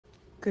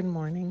Good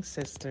morning,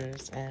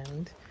 sisters,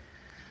 and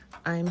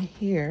I'm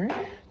here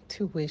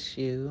to wish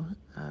you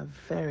a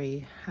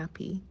very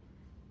happy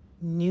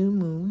new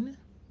moon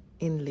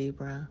in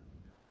Libra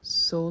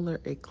solar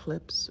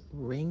eclipse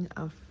ring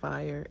of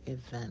fire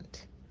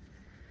event.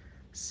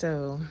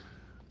 So,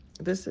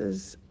 this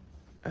is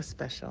a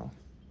special,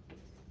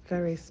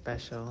 very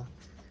special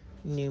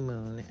new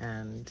moon,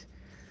 and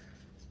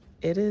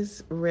it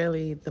is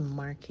really the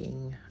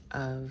marking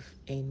of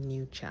a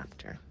new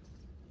chapter.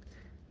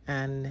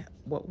 And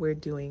what we're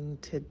doing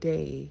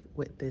today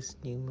with this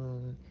new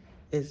moon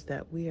is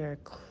that we are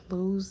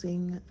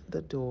closing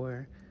the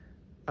door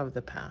of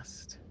the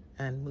past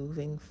and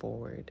moving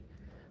forward,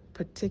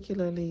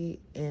 particularly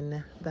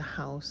in the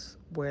house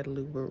where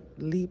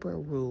Libra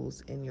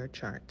rules in your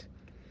chart.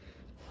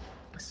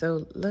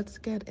 So let's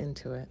get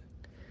into it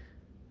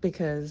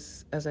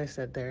because, as I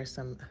said, there are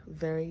some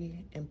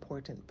very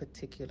important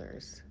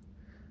particulars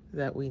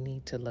that we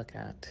need to look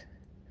at.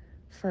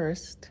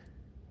 First,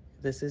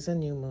 this is a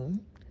new moon,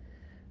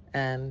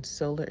 and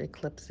solar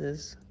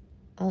eclipses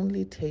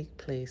only take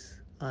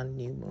place on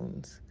new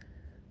moons.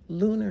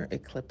 Lunar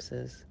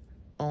eclipses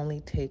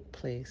only take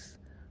place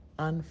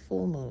on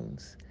full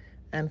moons,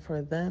 and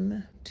for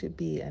them to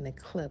be an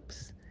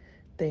eclipse,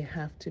 they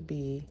have to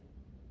be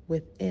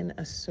within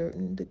a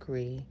certain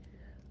degree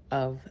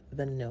of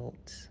the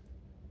nodes.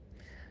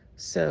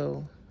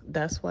 So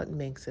that's what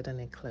makes it an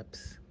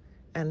eclipse.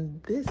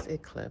 And this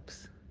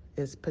eclipse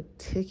is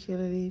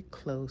particularly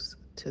close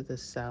to the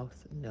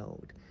south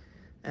node.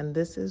 And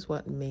this is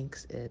what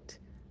makes it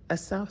a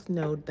south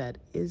node that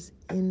is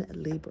in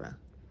Libra.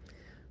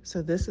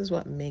 So this is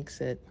what makes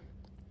it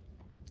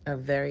a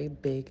very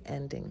big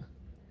ending.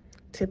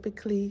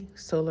 Typically,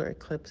 solar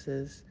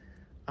eclipses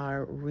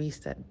are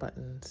reset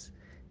buttons.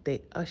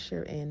 They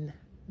usher in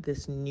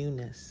this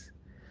newness.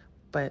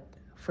 But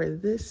for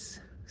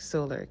this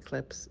solar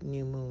eclipse,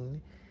 new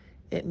moon,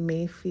 it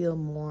may feel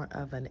more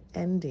of an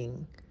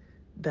ending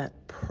that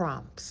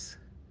prompts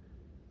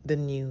the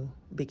new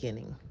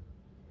beginning.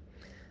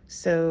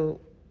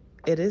 So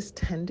it is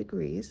 10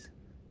 degrees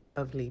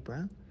of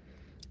Libra,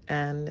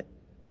 and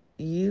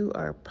you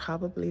are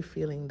probably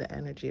feeling the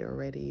energy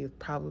already. You've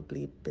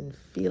probably been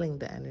feeling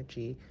the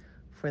energy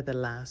for the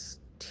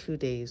last 2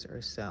 days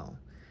or so.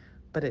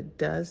 But it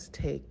does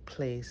take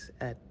place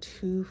at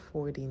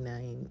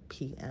 2:49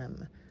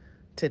 p.m.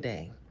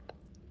 today.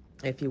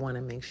 If you want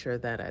to make sure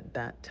that at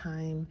that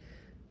time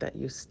that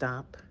you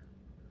stop,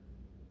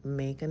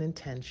 make an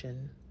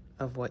intention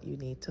of what you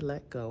need to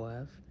let go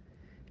of,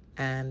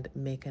 and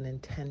make an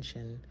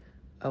intention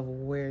of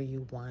what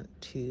you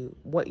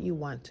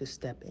want to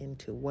step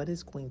into, what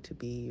is going to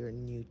be your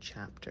new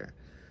chapter,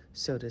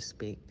 so to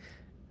speak.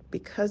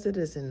 Because it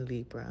is in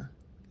Libra,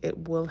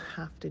 it will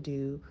have to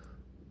do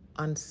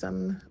on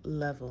some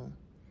level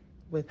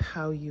with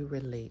how you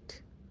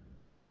relate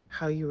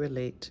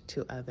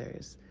to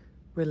others,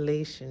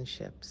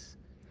 relationships,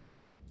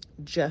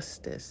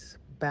 justice,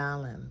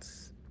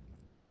 balance,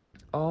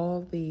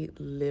 all the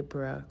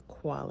Libra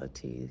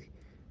qualities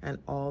and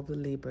all the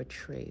Libra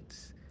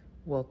traits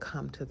will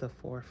come to the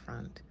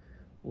forefront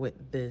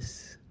with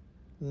this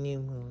new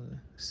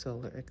moon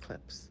solar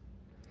eclipse.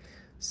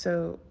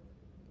 So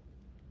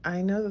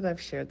I know that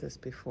I've shared this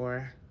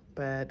before,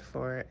 but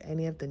for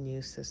any of the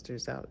new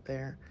sisters out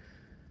there,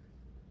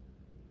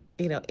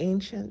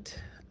 ancient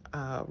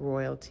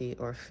royalty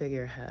or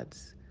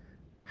figureheads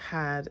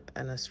had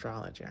an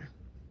astrologer,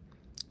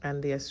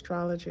 and the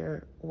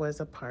astrologer was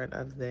a part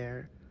of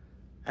their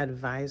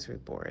advisory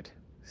board,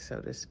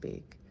 so to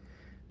speak.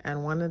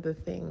 And one of the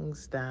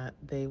things that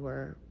they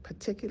were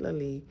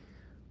particularly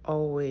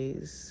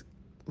always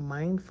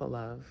mindful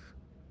of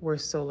were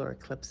solar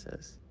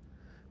eclipses,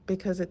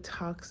 because it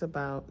talks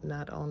about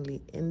not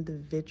only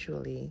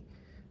individually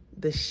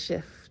the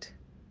shift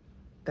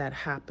that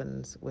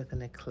happens with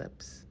an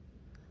eclipse,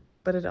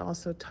 but it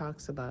also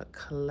talks about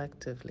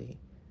collectively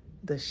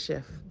the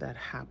shift that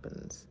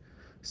happens.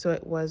 So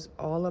it was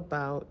all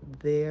about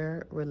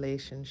their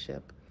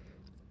relationship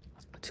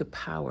to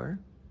power.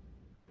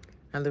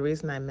 And the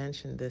reason I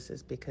mention this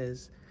is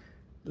because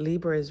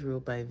Libra is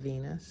ruled by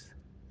Venus,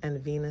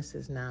 and Venus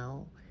is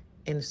now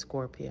in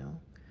Scorpio.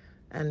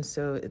 And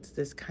so it's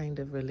this kind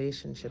of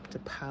relationship to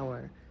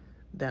power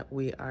that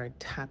we are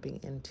tapping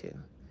into.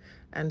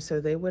 And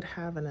so they would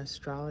have an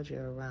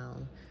astrologer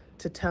around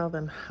to tell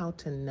them how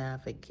to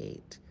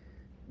navigate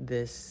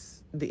the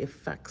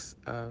effects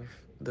of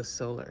the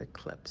solar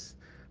eclipse,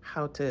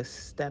 how to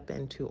step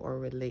into or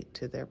relate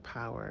to their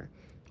power,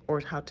 or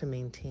how to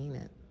maintain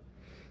it,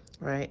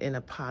 right, in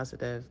a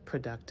positive,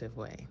 productive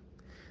way.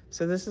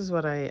 So this is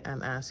what I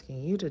am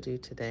asking you to do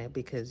today,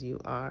 because you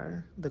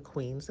are the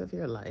queens of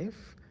your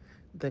life,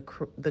 the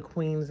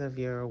queens of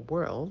your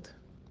world,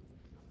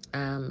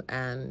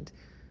 and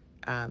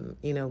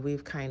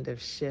we've kind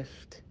of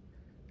shift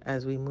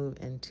as we move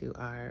into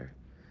our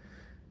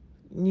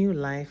new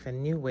life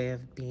and new way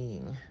of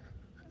being.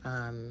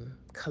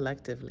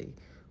 Collectively,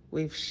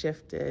 we've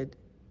shifted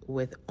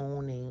with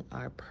owning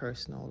our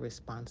personal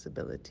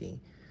responsibility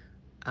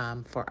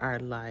for our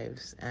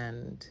lives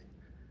and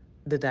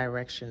the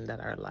direction that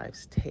our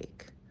lives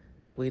take.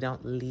 We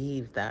don't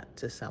leave that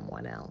to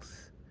someone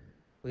else.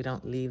 We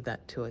don't leave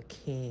that to a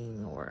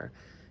king or,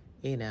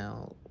 you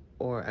know,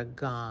 or a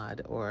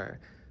god or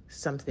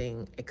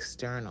something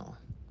external.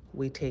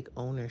 We take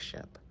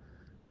ownership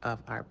of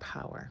our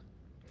power.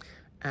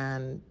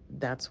 And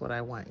that's what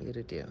I want you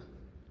to do.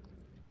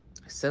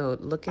 So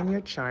look in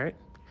your chart,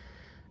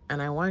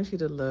 and I want you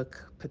to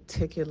look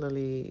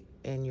particularly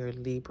in your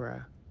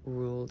Libra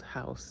ruled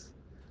house,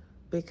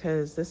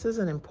 because this is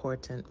an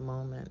important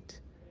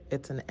moment.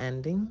 It's an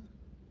ending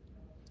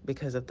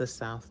because of the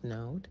South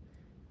Node,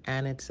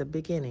 and it's a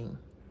beginning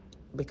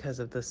because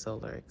of the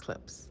solar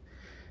eclipse.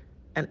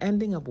 An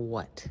ending of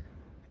what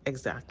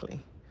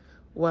exactly?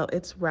 Well,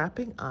 it's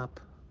wrapping up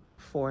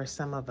for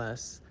some of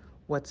us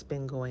what's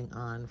been going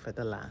on for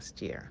the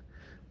last year,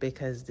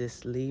 because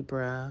this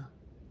Libra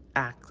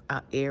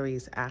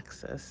Aries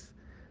axis,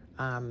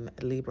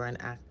 Libra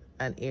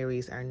and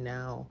Aries are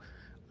now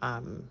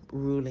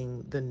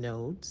ruling the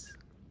nodes.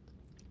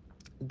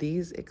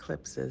 These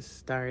eclipses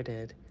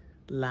started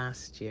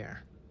last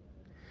year,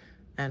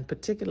 and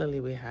particularly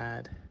we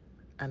had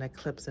an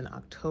eclipse in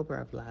October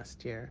of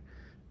last year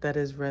that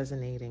is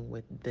resonating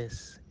with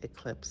this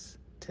eclipse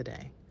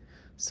today.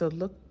 So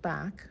look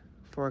back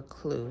for a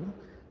clue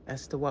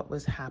as to what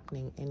was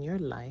happening in your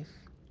life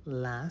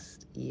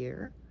last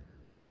year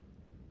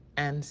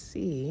and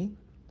see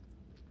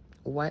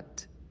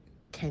what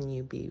can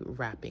you be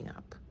wrapping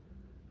up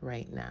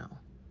right now.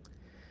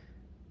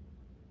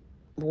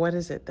 What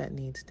is it that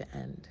needs to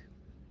end?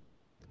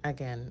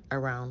 Again,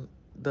 around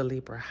the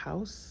Libra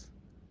house,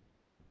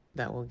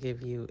 that will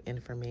give you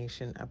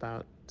information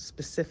about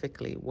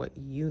specifically what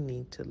you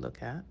need to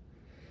look at.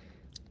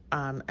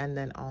 And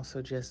then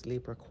also just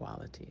Libra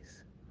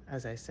qualities,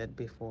 as I said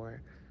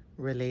before,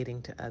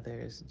 relating to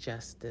others,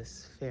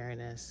 justice,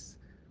 fairness,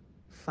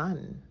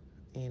 fun,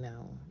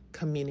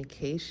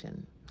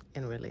 communication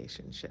in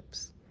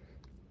relationships.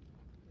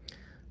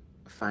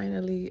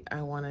 Finally,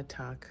 I want to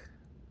talk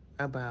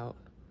about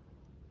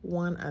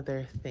one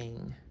other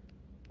thing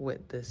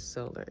with this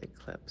solar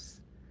eclipse,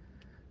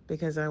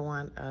 because I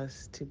want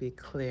us to be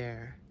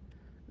clear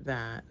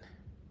that,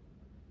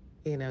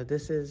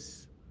 this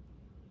is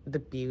the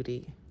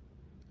beauty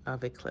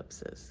of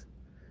eclipses.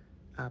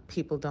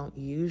 People don't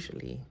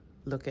usually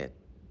look at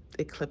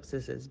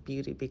eclipses as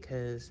beauty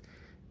because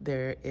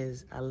there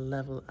is a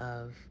level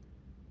of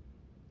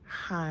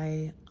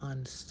high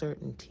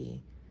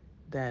uncertainty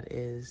that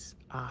is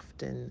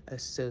often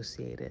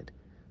associated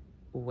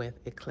with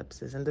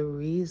eclipses. And the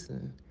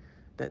reason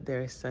that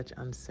there is such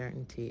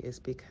uncertainty is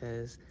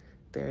because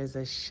there is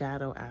a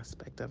shadow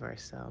aspect of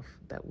ourselves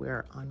that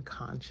we're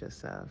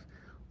unconscious of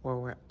or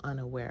we're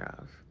unaware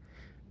of.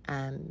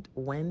 And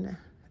when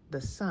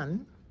the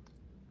sun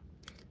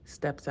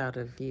steps out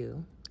of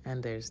view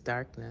and there's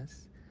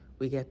darkness,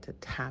 we get to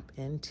tap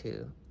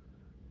into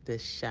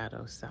this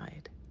shadow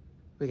side.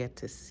 We get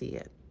to see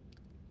it.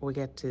 We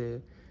get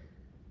to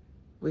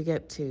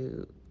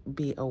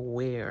be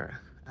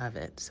aware of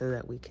it so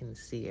that we can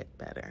see it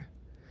better.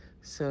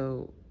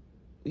 So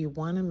you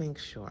want to make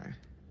sure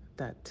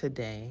that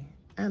today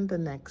and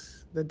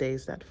the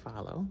days that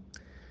follow,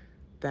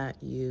 that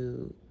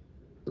you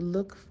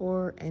look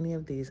for any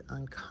of these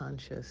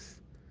unconscious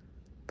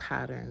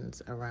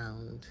patterns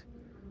around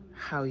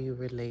how you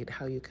relate,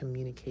 how you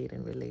communicate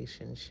in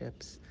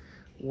relationships.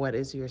 What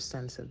is your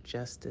sense of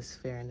justice,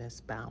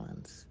 fairness,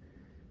 balance?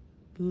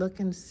 Look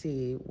and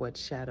see what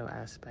shadow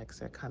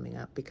aspects are coming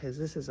up, because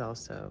this is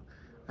also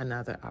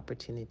another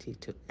opportunity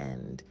to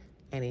end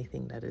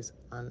anything that is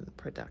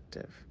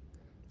unproductive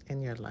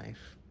in your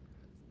life.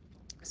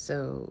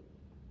 So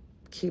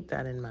keep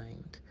that in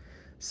mind.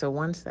 So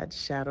once that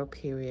shadow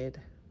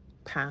period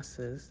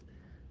passes,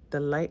 the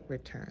light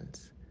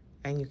returns,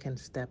 and you can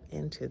step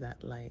into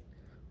that light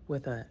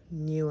with a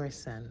newer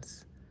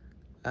sense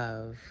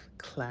of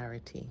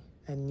clarity,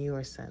 a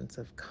newer sense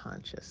of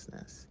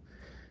consciousness.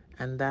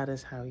 And that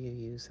is how you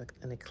use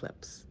an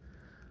eclipse.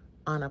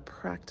 On a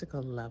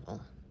practical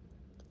level,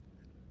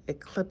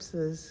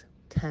 eclipses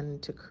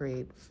tend to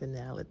create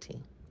finality.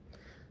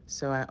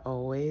 So I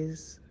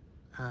always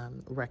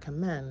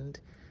recommend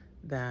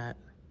that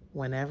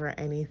whenever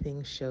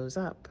anything shows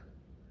up,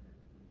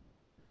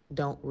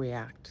 don't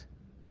react,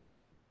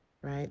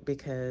 right?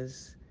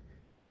 Because,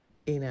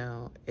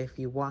 if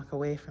you walk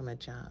away from a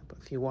job,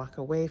 if you walk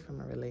away from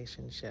a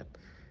relationship,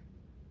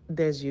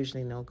 there's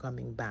usually no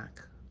coming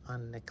back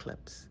on an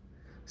eclipse.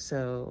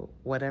 So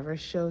whatever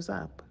shows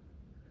up,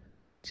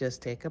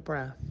 just take a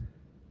breath,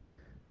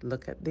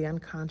 look at the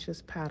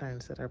unconscious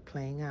patterns that are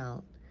playing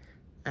out,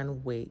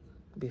 and wait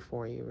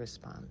before you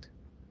respond.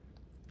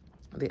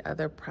 The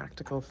other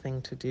practical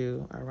thing to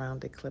do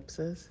around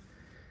eclipses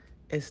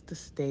is to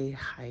stay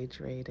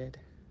hydrated.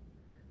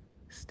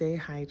 Stay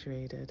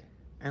hydrated.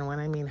 And when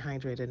I mean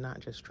hydrated, not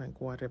just drink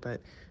water,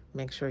 but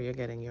make sure you're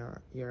getting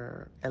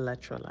your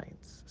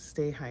electrolytes.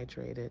 Stay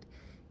hydrated.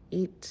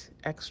 Eat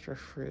extra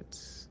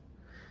fruits.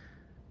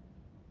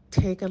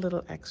 Take a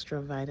little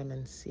extra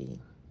vitamin C.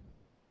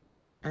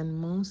 And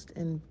most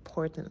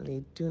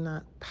importantly, do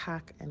not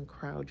pack and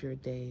crowd your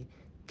day.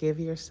 Give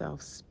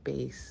yourself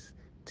space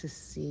to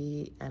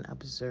see and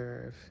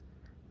observe,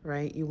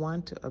 right? You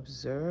want to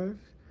observe,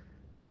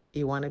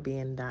 you want to be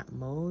in that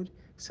mode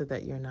so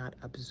that you're not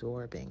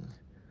absorbing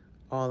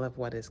all of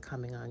what is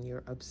coming on.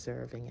 You're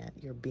observing it.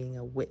 You're being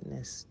a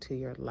witness to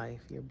your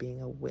life. You're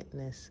being a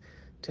witness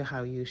to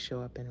how you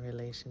show up in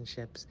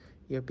relationships.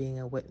 You're being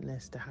a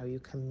witness to how you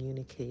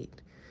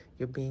communicate.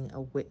 You're being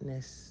a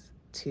witness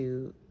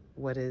to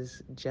what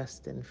is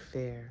just and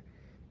fair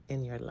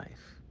in your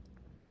life.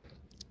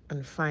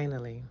 And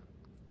finally,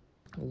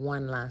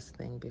 one last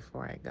thing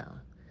before I go.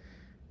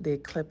 The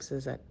eclipse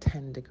is at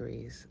 10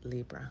 degrees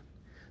Libra.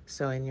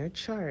 So in your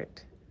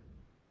chart,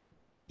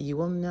 you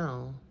will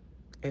know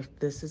if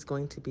this is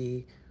going to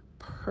be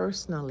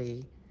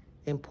personally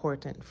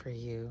important for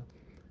you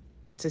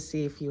to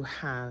see if you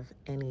have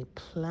any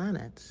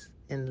planets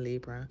in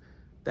Libra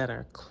that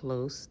are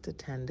close to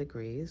 10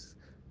 degrees,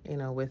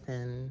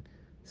 within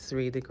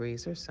 3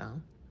 degrees or so.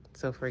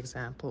 So, for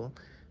example,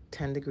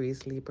 10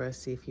 degrees Libra,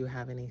 see if you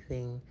have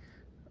anything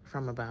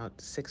from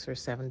about 6 or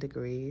 7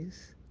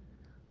 degrees,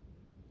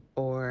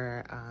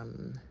 or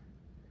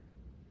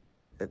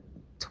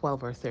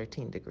 12 or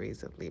 13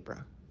 degrees of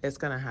Libra. It's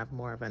going to have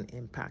more of an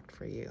impact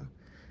for you.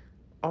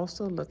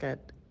 Also look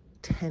at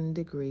 10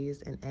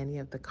 degrees in any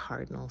of the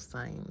cardinal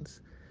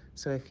signs.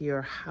 So if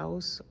your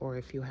house or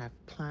if you have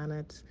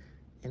planets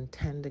in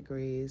 10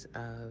 degrees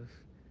of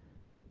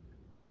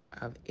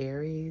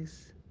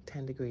Aries,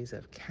 10 degrees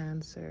of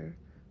Cancer,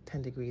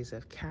 10 degrees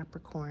of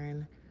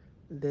Capricorn,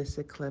 this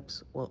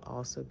eclipse will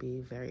also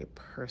be very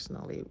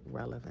personally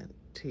relevant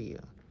to you.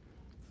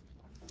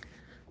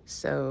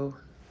 So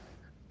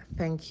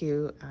thank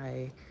you.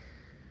 I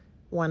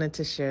wanted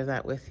to share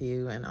that with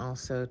you, and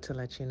also to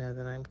let you know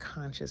that I'm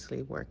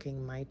consciously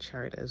working my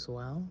chart as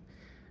well.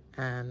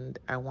 And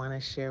I want to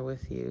share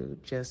with you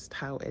just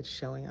how it's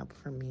showing up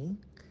for me.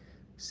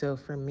 So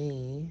for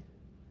me,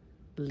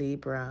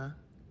 Libra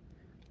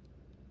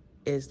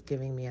is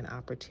giving me an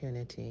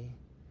opportunity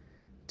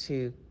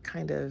to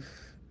kind of,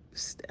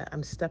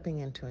 I'm stepping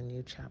into a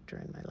new chapter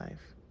in my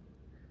life,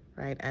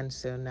 right? And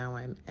so now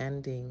I'm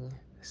ending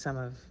some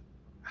of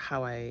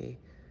how I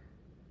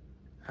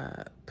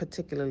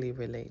particularly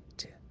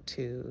relate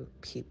to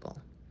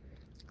people.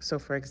 So,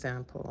 for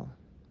example,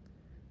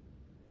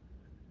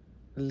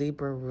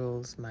 Libra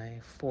rules my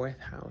fourth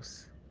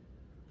house.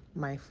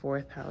 My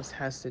fourth house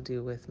has to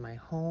do with my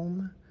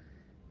home.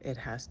 It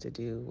has to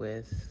do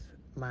with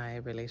my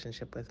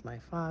relationship with my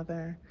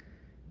father.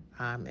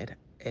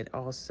 It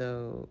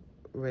also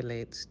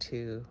relates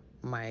to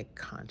my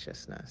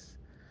consciousness.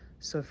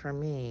 So for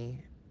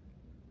me,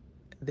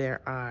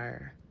 there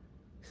are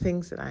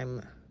things that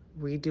I'm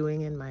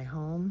redoing in my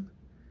home.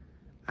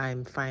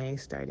 I'm finally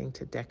starting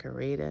to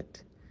decorate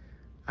it.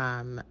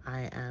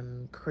 I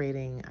am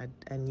creating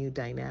a new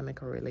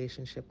dynamic or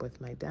relationship with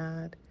my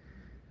dad,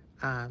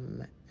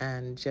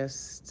 and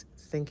just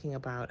thinking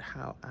about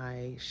how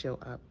I show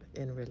up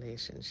in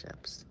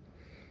relationships.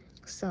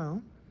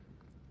 So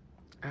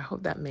I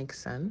hope that makes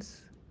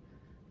sense.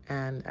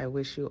 And I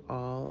wish you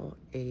all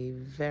a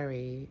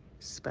very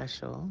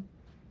special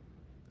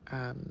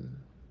um,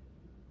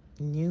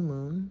 new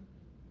moon,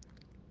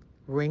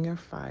 ring of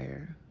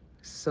fire,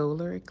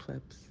 solar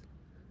eclipse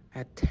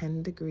at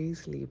 10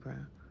 degrees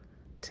Libra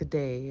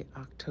today,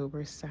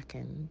 October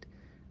 2nd,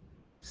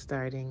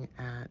 starting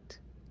at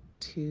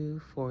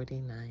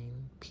 2:49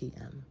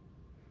 p.m.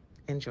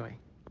 Enjoy.